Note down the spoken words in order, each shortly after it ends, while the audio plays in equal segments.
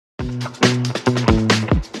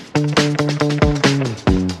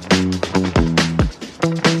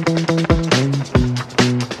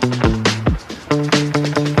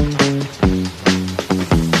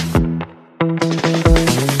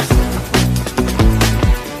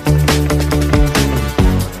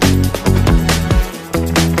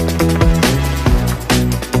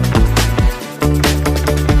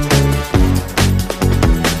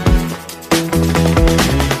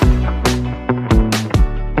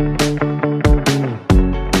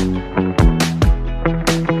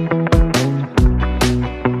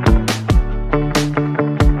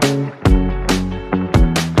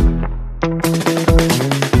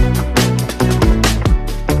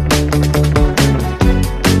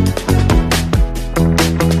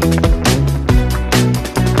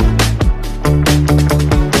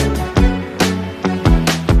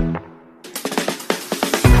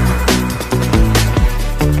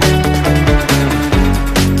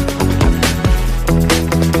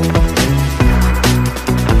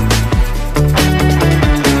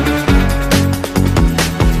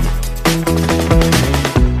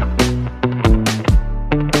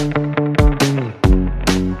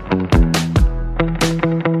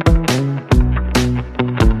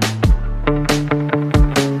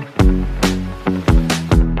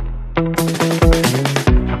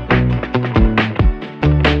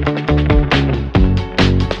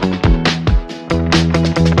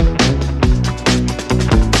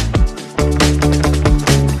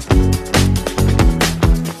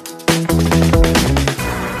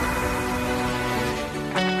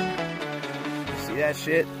That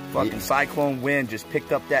shit, fucking cyclone wind just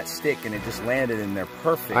picked up that stick and it just landed in there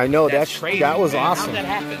perfect. I know, that's crazy. That was man. awesome. How'd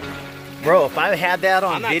that happen? Bro, if I had that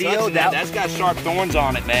on video, that's got sharp thorns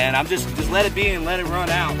on it, man. I'm just let it be and let it run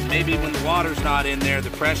out. Maybe when the water's not in there,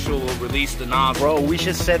 the pressure will release the nozzle. Bro, we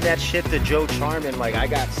should send that shit to Joe Charman. Like, I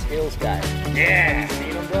got skills, guy. Yeah. Have you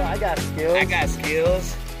seen him, bro? I got skills. I got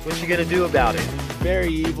skills. What you gonna do about it? Very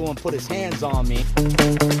evil and put his hands on me.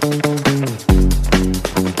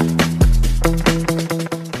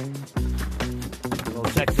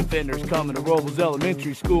 Sex offenders coming to Roblez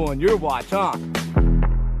Elementary School on your watch, huh?